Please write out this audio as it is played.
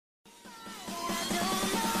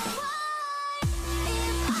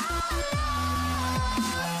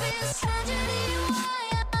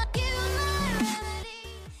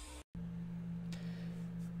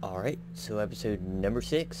So episode number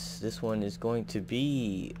 6. This one is going to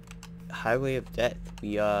be Highway of Death.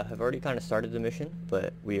 We have already kind of started the mission,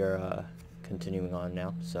 but we are continuing on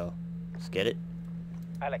now. So let's get it.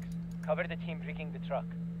 Alex, cover the team rigging the truck.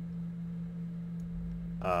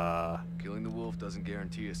 Killing the wolf doesn't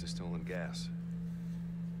guarantee us the stolen gas.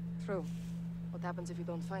 True. What happens if you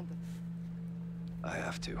don't find them? I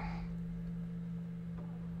have to.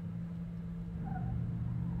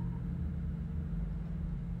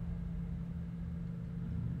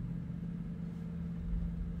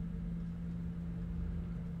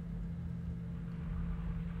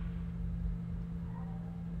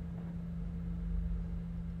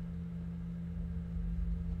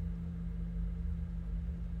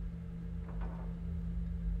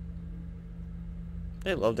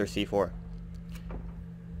 They love their C4.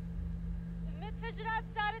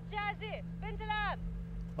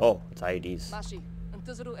 Oh, it's IEDs. Mashi,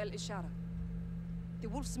 انتظروا الإشارة. The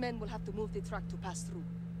wolf's men will have to move the truck to pass through.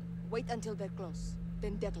 Wait until they're close,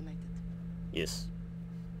 then detonate it. Yes.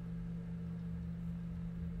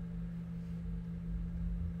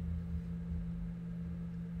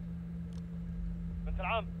 بنت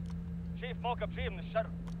العم شايف موكب شيء من الشر.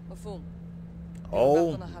 مفهوم.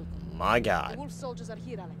 Oh my The god. wolf soldiers are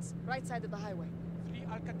here, Alex. Right side of the highway. 3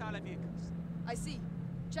 Alcatala vehicles. I see.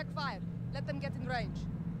 Check fire. Let them get in range.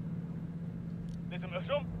 لازم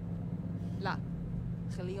اهجم؟ لا.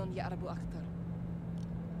 خليهم يقربوا أكثر.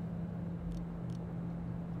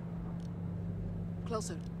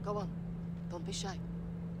 Closer. Go on. Don't be shy.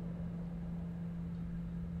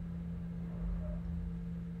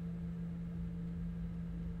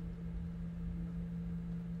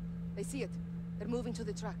 They see it. They're moving to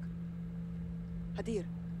the truck. Hadir,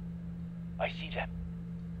 I see them.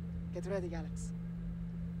 get ready, Alex.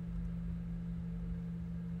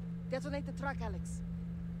 Detonate the truck, Alex.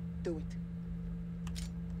 Do it.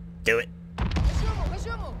 Do it.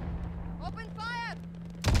 Hashumu! Open fire!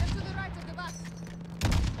 Get to the right of the bus.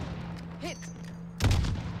 Hit!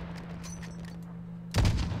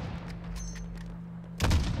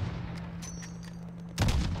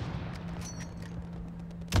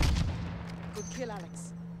 Good kill,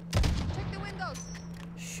 Alex. Check the windows.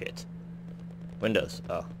 Shit. Windows.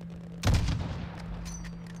 Oh.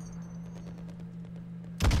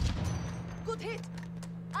 Good hit!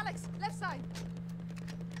 Alex, left side.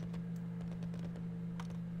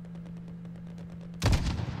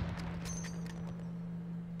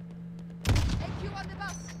 AQ on the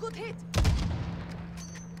bus. Good hit!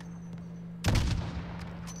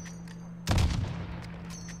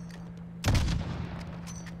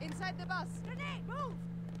 Inside the bus. Grenade, move!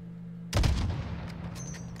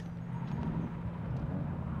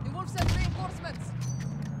 The wolf sent reinforcements.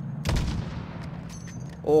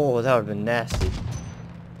 Oh, that would have been nasty.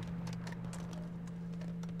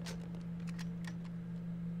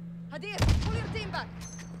 Hadir, pull your team back.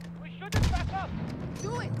 We shouldn't back up.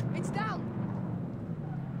 Do it. It's down.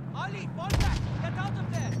 Ali, fall back. Get out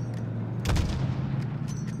of there.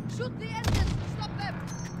 Shoot the engines. Stop them.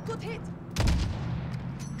 Good hit.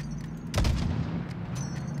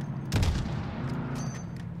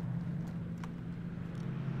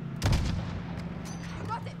 You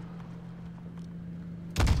got it.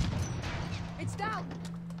 It's down.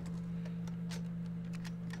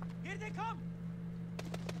 Here they come.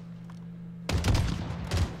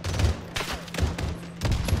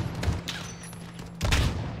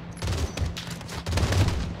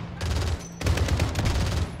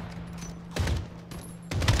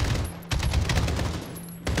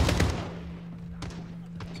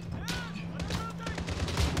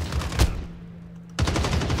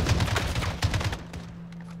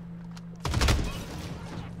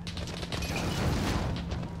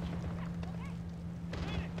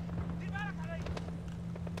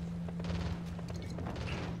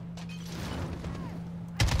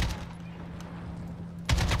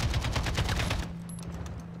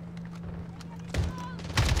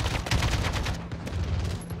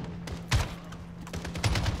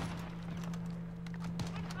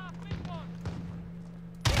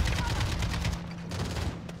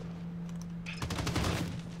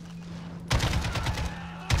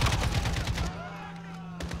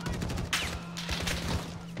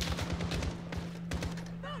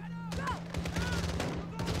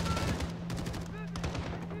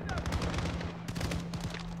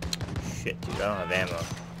 Shit, dude, I don't have ammo.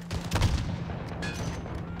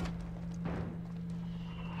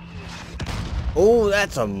 Oh,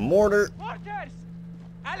 that's a mortar. Mortars!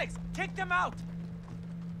 Alex, take them out.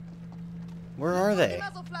 Where are they?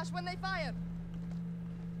 Muzzle flash when they fire.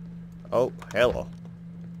 Oh, hello.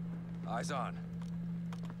 Eyes on.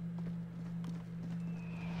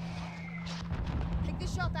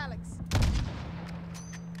 shot, Alex.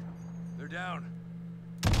 They're down.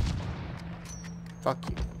 Fuck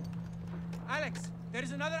you. Alex, there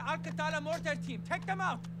is another Al-Qatala mortar team. Take them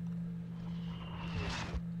out.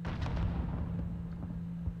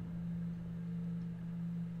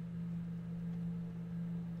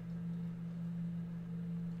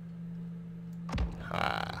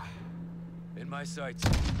 Ah. In my sights.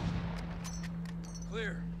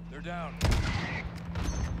 Clear. They're down.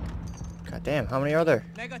 God damn, how many are there?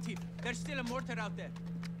 Negative. There's still a mortar out there.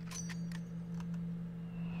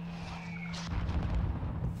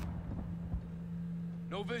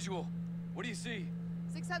 No visual. What do you see?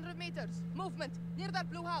 600 meters. Movement. Near that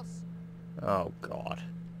blue house. Oh god.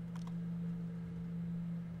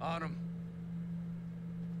 On them.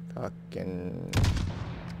 Fucking...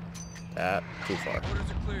 That, too far.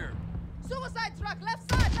 Orders are clear. Suicide truck. Left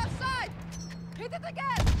side. Left side. Hit it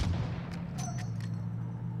again.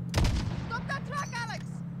 Stop that truck, Alex.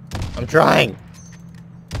 I'm trying!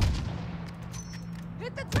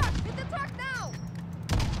 Hit the truck. Hit the truck now.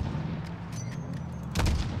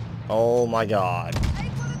 Oh my god.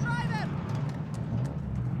 Aim for the driver.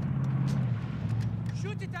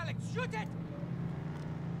 Shoot it, Alex. Shoot it.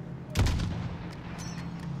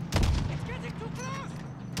 It's getting too close.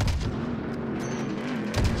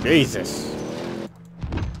 Jesus.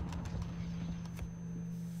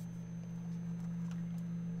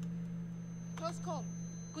 Close call.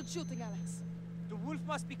 Good shooting, Alex. The wolf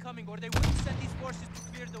must be coming, or they wouldn't send these forces to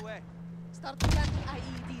clear the way. Start planting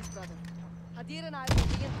IEDs, brother. Hadir and I will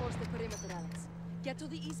reinforce the perimeter, Alex. Get to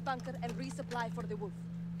the east bunker and resupply for the wolf.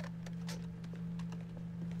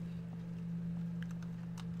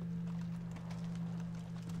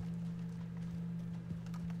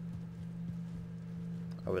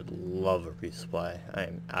 I would love a resupply. I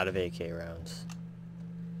am out of AK rounds.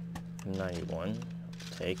 91.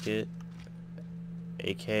 I'll take it.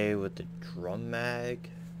 AK with the drum mag.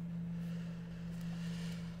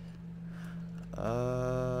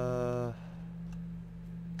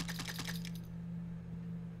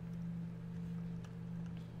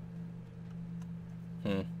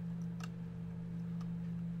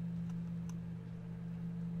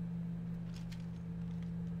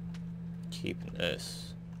 Keeping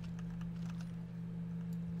this.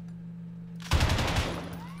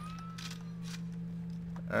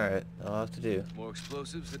 Alright, I'll have to do. More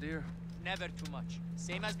explosives, Hadir? Never too much.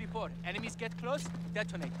 Same as before. Enemies get close,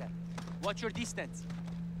 detonate them. Watch your distance.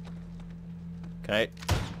 Can I?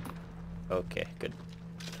 Okay, good.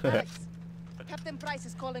 Alex, Captain Price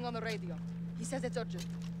is calling on the radio. He says it's urgent.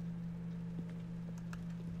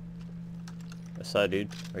 What's up, dude?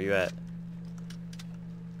 Where you at?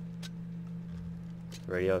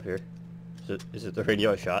 Radio up here. Is it the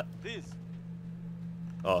radio I shot? This.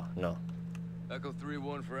 Oh, no. Echo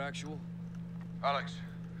 3-1 for actual. Alex,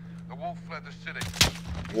 the wolf fled the city.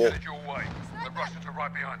 Wolf. Headed your way. The Russians are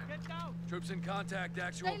right behind him. Get down. Troops in contact,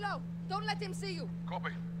 actual. Stay low. Don't let him see you.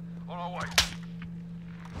 Copy. On our way.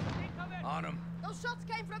 Incoming. On them. Those shots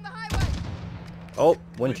came from the highway. Oh,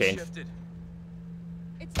 wind change. Shifted.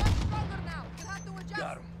 It's much stronger now. You'll have to adjust.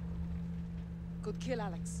 Got him. Good kill,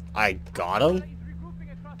 Alex. I got him? He's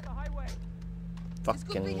regrouping across the highway.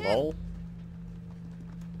 Fucking be him. lol.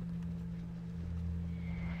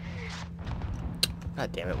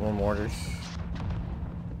 God damn it, more mortars.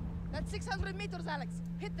 That's 600 meters, Alex.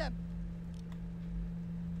 Hit them.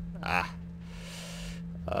 Ah.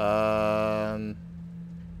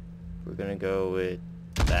 We're gonna go with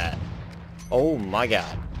that. Oh my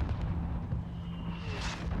god.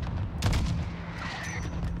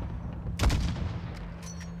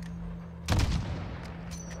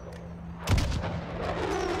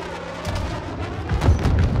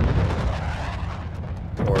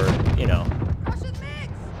 Or, you know. Russian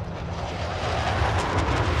mix.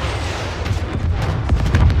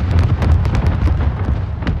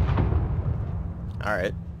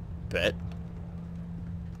 Alright. Bet.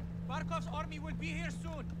 Barkov's army will be here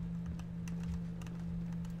soon.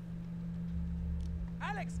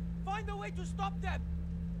 Alex, find a way to stop them.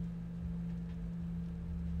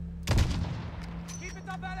 Keep it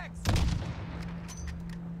up, Alex.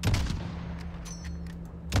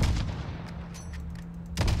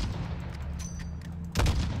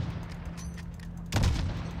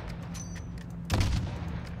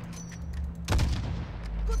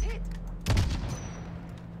 Good hit.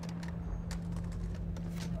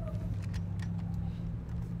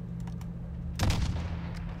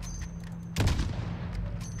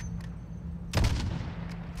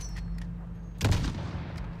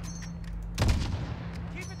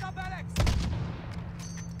 Keep it up, Alex.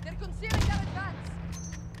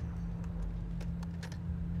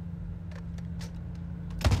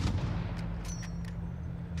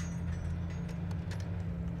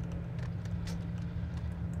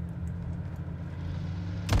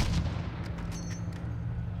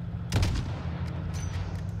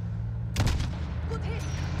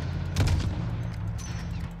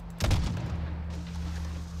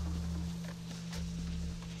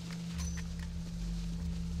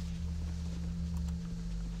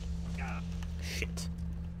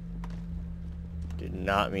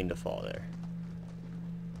 not mean to fall there.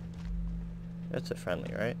 That's a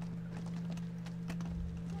friendly, right?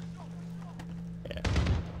 Yeah.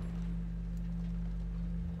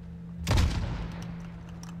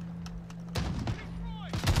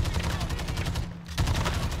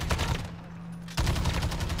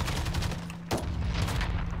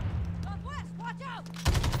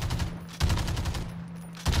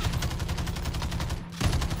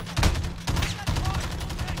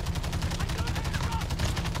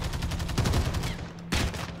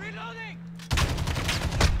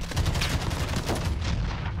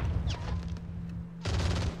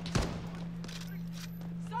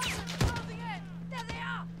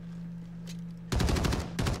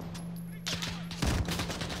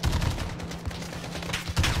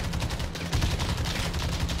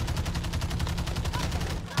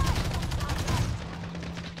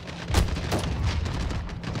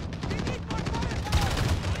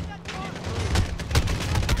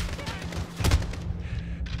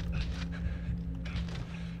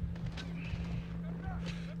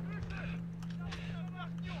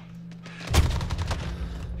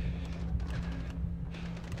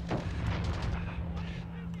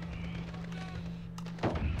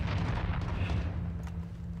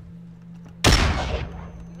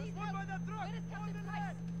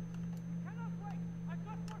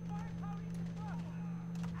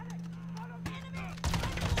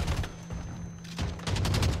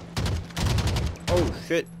 Oh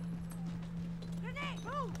shit.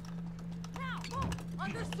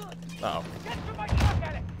 Oh.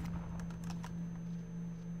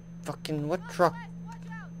 Fucking what truck?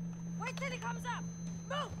 Wait till he comes up.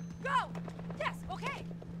 Move! Go! Yes, okay.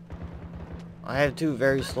 I have two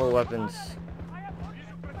very slow weapons.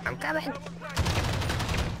 I'm coming.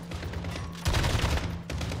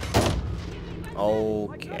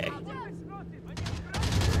 Okay.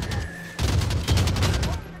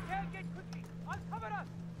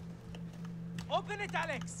 Open it,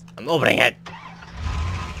 Alex. I'm opening it.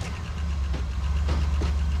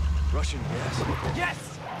 Russian gas.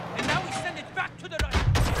 Yes. And now we send it back to the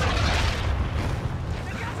Russians. The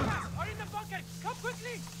gas masks are in the bunker. Come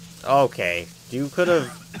quickly. Okay. You could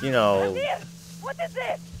have, you know. What is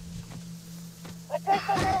this? What?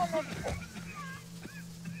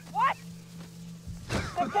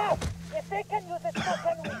 The gas! If they can use it, so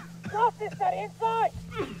can we. No, sister, inside!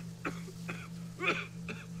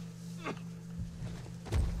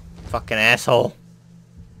 Fucking asshole.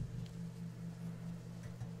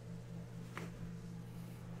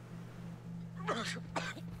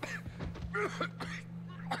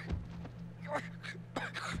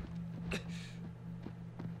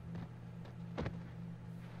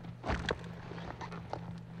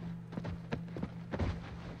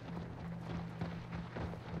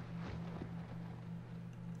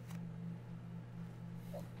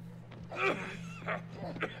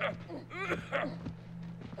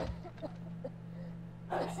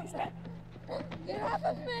 Get off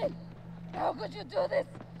of me! How could you do this?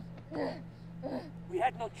 We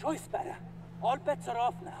had no choice, Barra. All bets are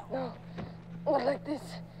off now. No, not like this.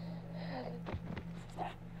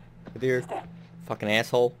 Dear fucking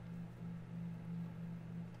asshole.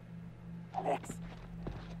 Alex.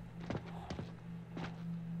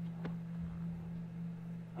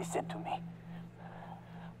 Listen to me.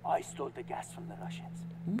 I stole the gas from the Russians.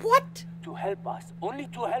 What? To help us. Only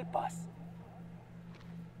to help us.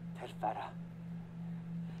 Tell Farah.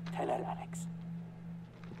 Tell her, Alex.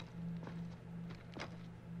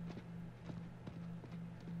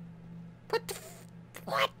 What the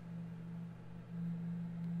what?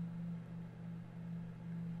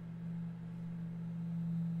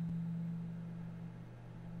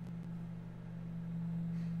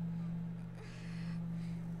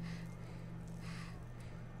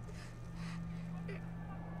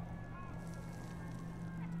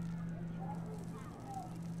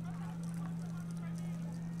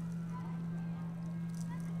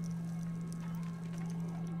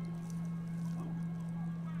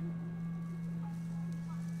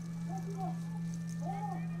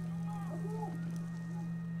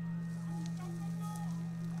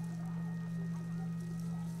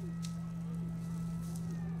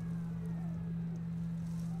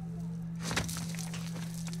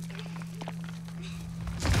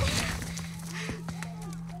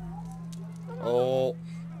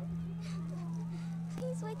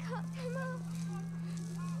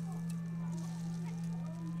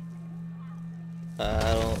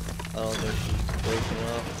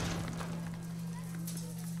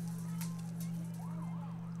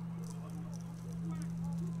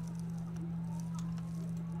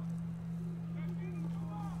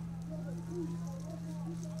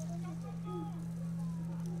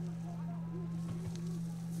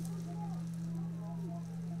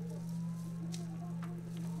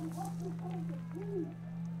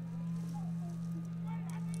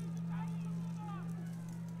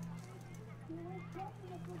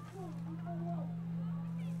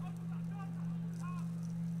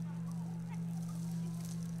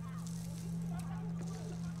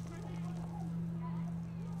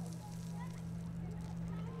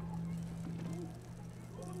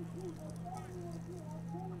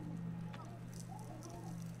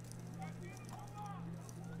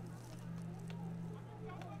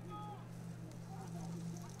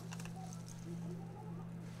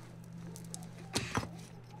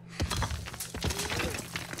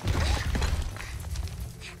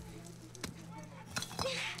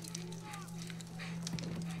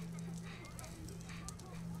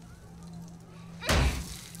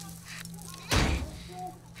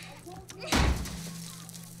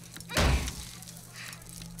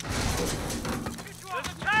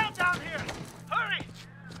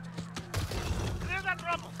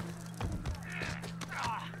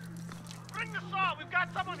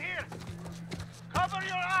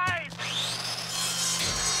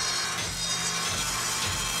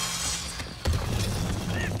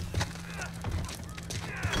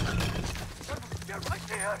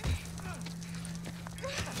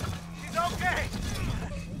 She's okay.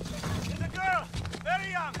 She's a girl, very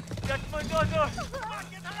young. That's my daughter. Come on,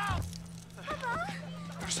 get her out. Papa.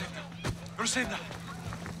 Rosenda!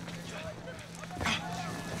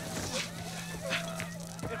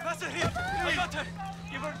 Get faster here. I got her.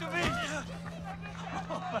 Give her to me.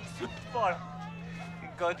 Oh, my sweet boy.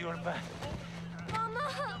 Thank God you're back. Mama.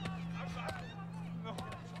 No.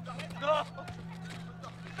 No.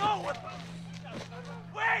 No.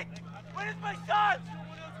 Wait. Where is my son?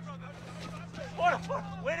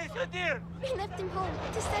 Where is your dear? We left him home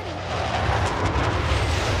to study.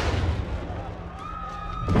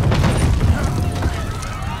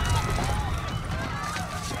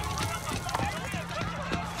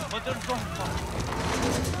 Mother's gone, Father.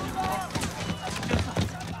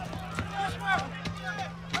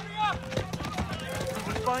 Hurry up! We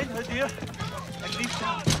will find her, dear, and leave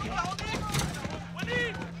town.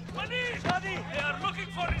 Waleed! Shadi! They are looking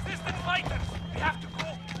for resistance fighters. We have to go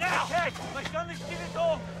now. Okay, my son is still at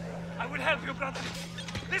home. I will help you, brother.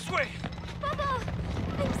 This way. Papa,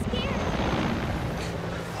 I'm scared.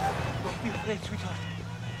 Don't be afraid, sweetheart.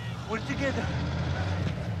 We're together.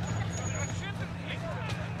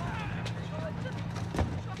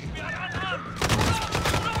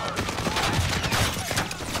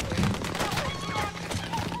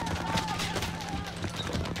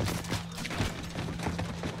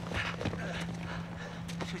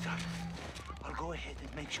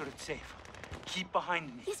 Sure it's safe. Keep behind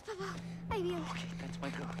me. Yes, Papa, I will. Okay, that's my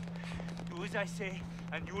girl. Do as I say,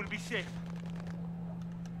 and you will be safe.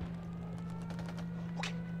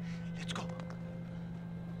 Okay, let's go.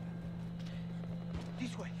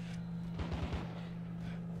 This way.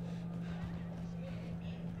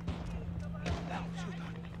 Now,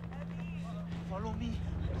 sweetheart. Follow me.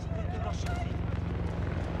 Let the Russians see.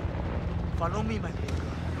 Follow me, my dear girl.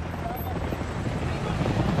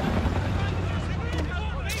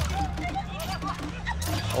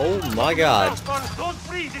 Oh my God. Farah, don't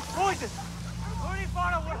freeze, it's poison. Hurry,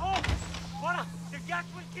 Farah, we're home. Farah, the gas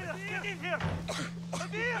will kill us. Get in here. Come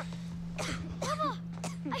here. Papa,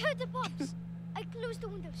 I heard the pops. I closed the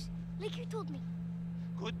windows, like you told me.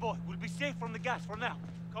 Good boy, we'll be safe from the gas for now.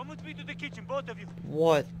 Come with me to the kitchen, both of you.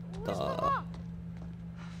 What Where's the? Papa?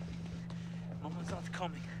 Mama's not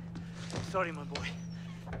coming. Sorry, my boy.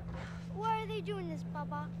 Why are they doing this,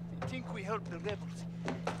 Papa? I think we helped the rebels.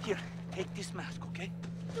 Here, take this mask, okay?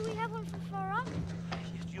 Do we have one for Farah?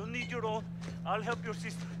 Yes, you'll need your own. I'll help your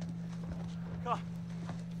sister. Come.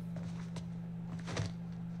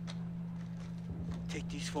 Take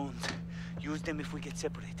these phones. Use them if we get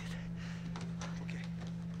separated. Okay.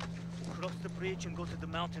 Cross the bridge and go to the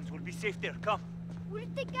mountains. We'll be safe there. Come. What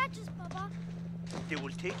if they catch us, Papa? They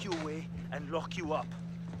will take you away and lock you up.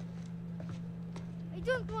 I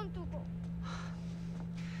don't want to go.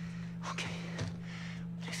 Okay.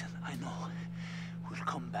 Listen, I know. We'll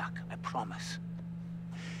come back, I promise.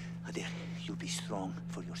 Adair, you'll be strong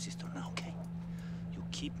for your sister now, okay? You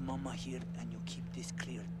keep Mama here and you keep this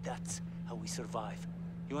clear. That's how we survive.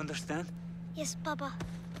 You understand? Yes, Papa.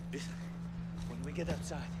 Listen, when we get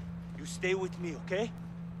outside, you stay with me, okay?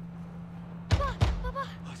 Papa! Papa!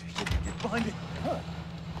 Oh, get behind me.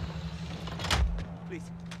 Please.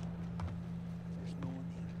 There's no one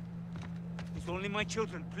here. It's only my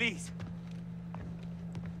children, please.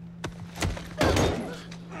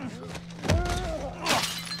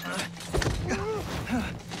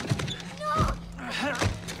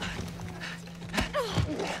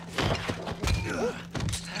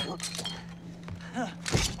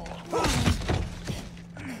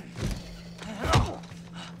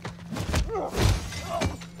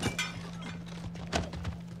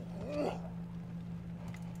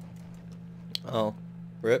 Oh,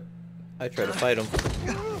 rip. I tried to fight him.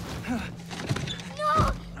 No!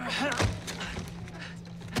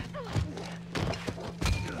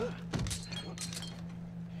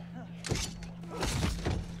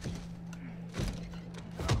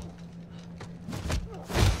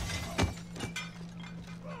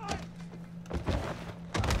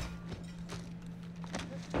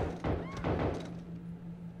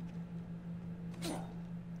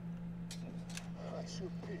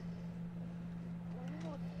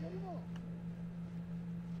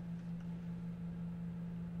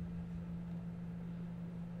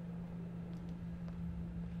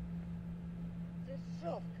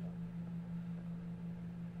 yourself.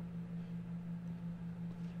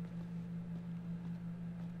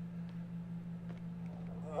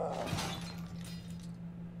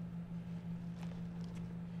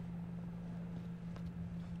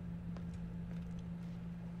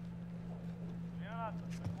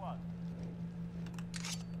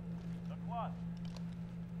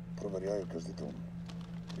 Проверяю каждый дом.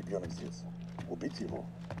 Ребенок здесь. Убить его?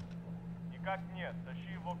 Никак нет.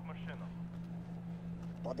 Тащи его к машинам.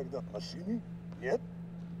 Подогнать к машине? Нет?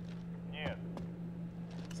 Нет.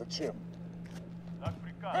 Зачем? Так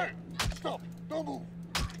приказ. Эй! Стоп! Don't move!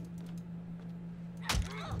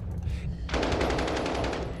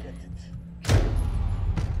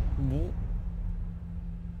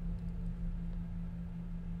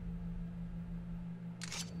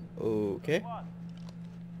 Okay.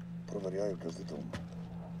 Проверяю каждый дом.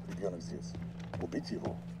 Ребенок здесь. Убить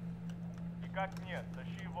его? Никак нет.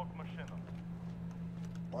 Тащи его к машинам.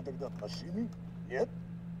 Подогнать к машине? Нет?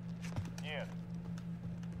 Нет.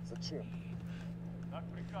 Зачем? Так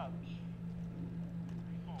приказ.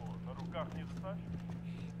 Что, на руках не дотащишь?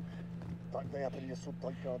 Тогда я принесу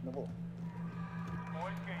только одного.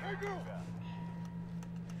 Сколько их у тебя?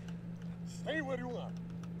 Stay where you are.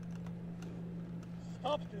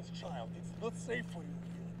 Stop this, child. It's not safe for you here.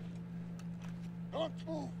 Don't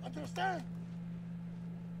move. Understand?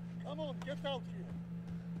 Come on, get out here.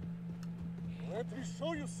 Let me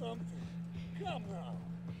show you something. Come now.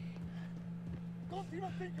 Don't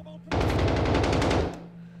even think about it.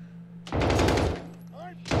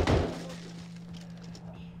 I'm coming for you.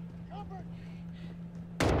 Come back.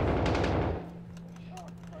 Oh,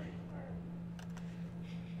 great man.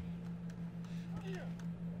 Come here.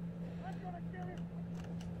 I'm gonna kill him.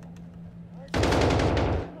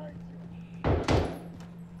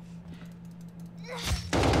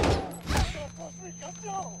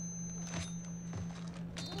 Go!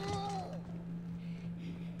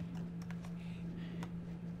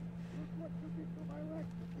 Look what you did to my leg,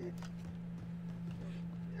 bitch!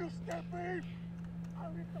 You step me! A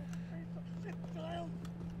little piece of shit, child!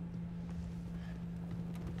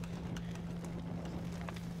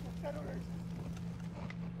 You terrorist!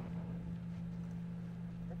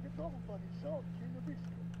 If you don't, buddy, so kill your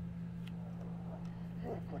biscuit.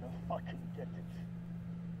 You're gonna fucking get it.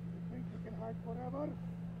 You think you can hide forever?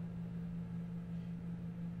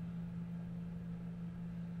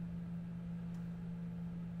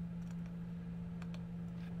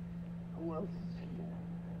 Who else is here?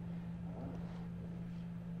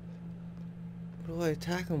 What do I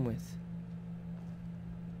attack him with?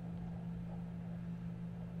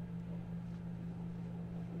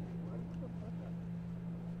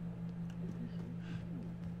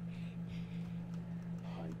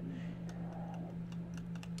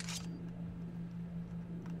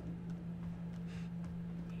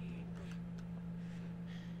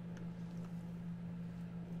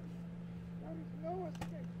 There is no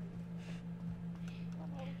escape.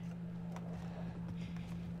 Come on.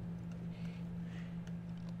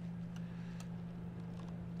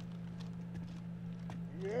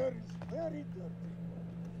 The air is very dirty.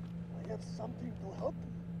 I have something to help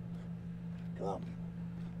you. Come,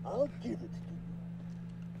 I'll give it to you.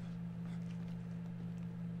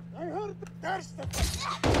 I heard there's the...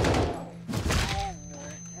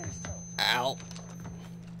 Ow.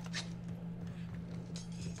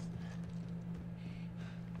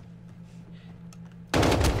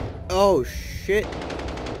 Oh shit.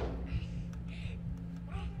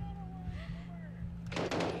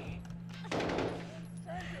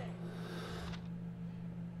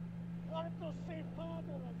 Want to see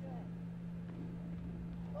father again?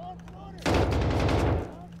 Don't worry.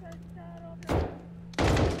 I'll take care of you.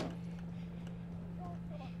 Don't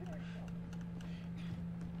come up here.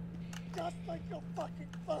 Just like your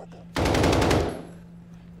fucking father. There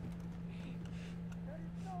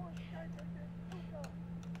is no escape against Suka.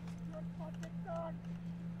 You're fucking done.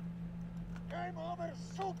 Game over,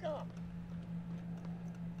 Suka.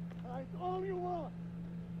 Hide all you want.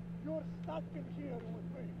 You're stuck in here with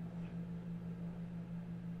me.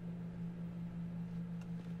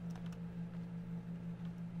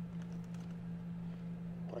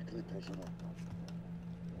 Проклятая жена.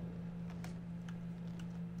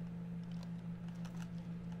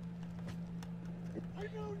 I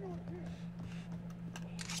know you're here.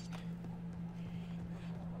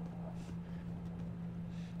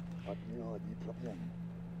 От нее одни проблемы.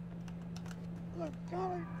 I'm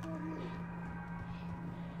coming for you.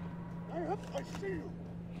 I hope I see you.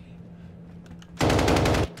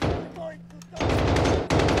 You're going to die.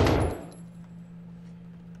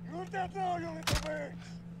 You're dead now, you little bitch.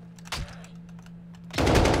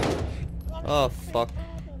 Oh, fuck.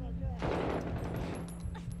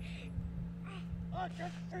 I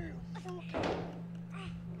can see you, Suka.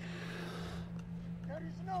 There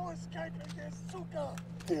is no escaping this, Suka.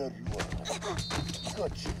 There you are.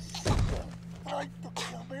 Got you, Suka. Trying to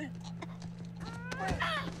kill me.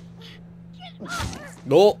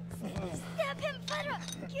 No. Stab him, Farah!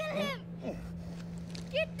 Kill him!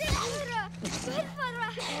 Get them, Farah! Good,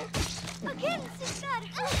 Farah! Again, sister!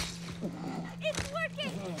 It's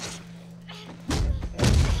working!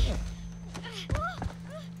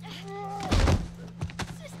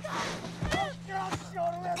 Sister! Cross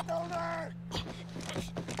your little neck!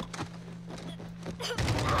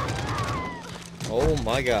 Oh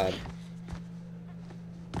my god.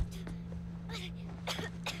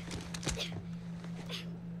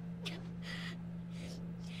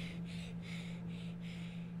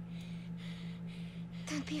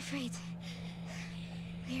 Don't be afraid.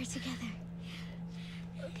 We are together.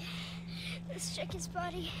 Okay. Let's check his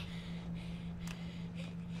body.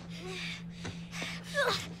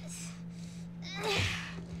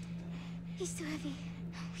 He's too heavy.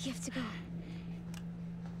 We have to go.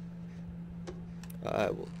 I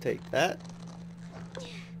will take that.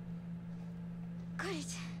 Got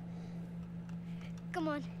it. Come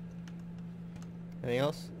on. Anything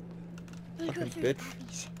else? We'll go Fucking through the bitch.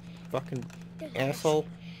 poppies. Fucking Then asshole.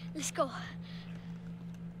 Let's go.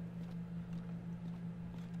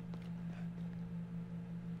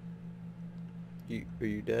 Are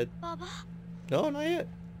you dead? Baba, No, not yet.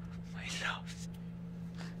 My love.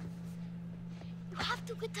 you have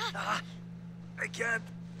to get up. Ah, I can't.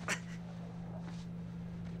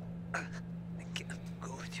 I can't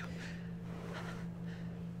go with you.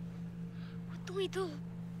 What do we do?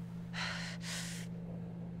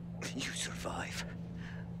 You survive.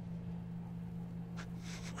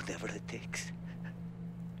 Whatever it takes.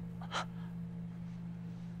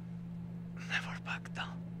 Never back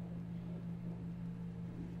down.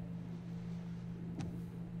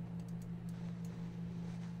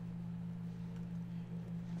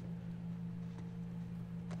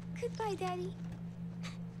 Goodbye, Daddy.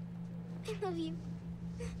 I love you.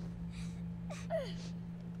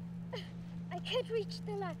 I can't reach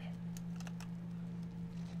the lock.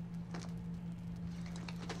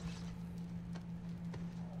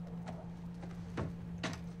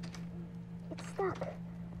 It's stuck.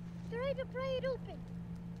 Try to pry it open.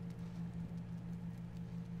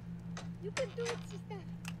 You can do it,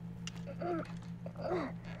 sister.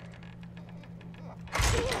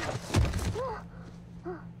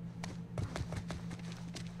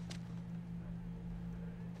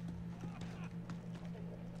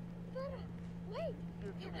 Wait!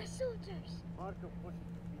 There are soldiers! Марков хочет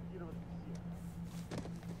ликвидировать всех.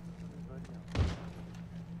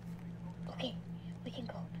 Okay, we can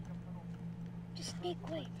go. Just stay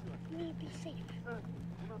quiet. You will be safe.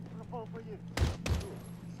 У нас пропал боец.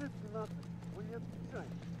 Шит 12. Мы не отвечаем.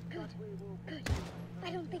 Good, good.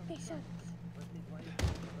 I don't think they saw us.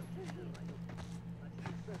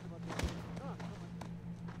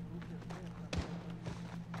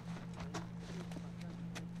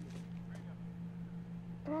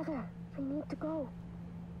 Brother, we need to go.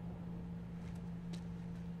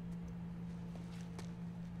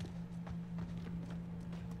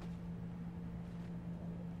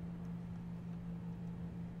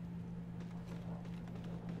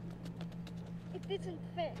 It isn't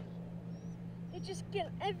fair. They just kill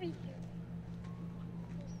everything.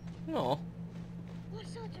 No. More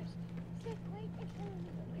soldiers. Stay quiet and follow me,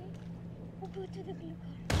 okay? We'll go to the blue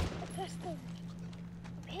car. Across the road.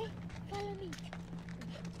 Okay? Follow me.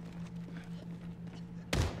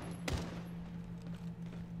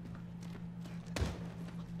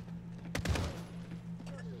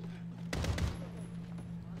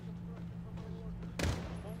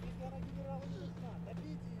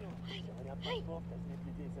 Hey! Нет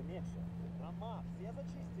людей заменьше. Дома все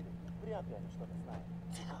зачистили. Вряд ли они что-то знают.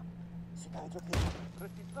 Тихо. Сюда идет лифт.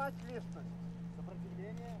 Расписать лестность.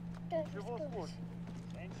 Сопротивление. Let's Чего go. сложно?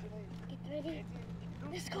 Женщины, Get ready.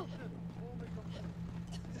 идут Let's в go. машину. Полный комплект.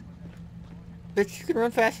 Bitch, you can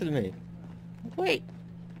run faster than me. Wait.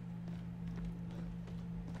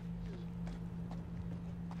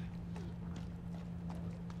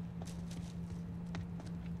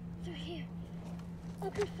 They're here. I'll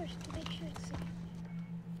go first to make sure it's safe.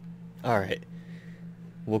 Alright.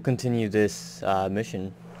 We'll continue this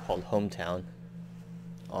mission called Hometown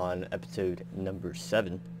on episode number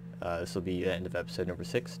 7. This will be the end of episode number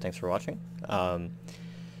 6. Thanks for watching.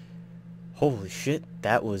 Holy shit,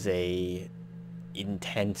 that was a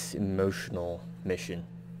intense, emotional mission.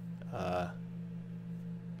 I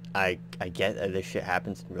get that this shit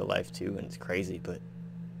happens in real life too, and it's crazy, but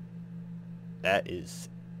that is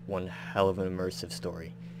one hell of an immersive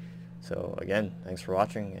story. So again, thanks for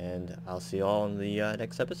watching, and I'll see you all in the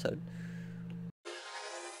next episode.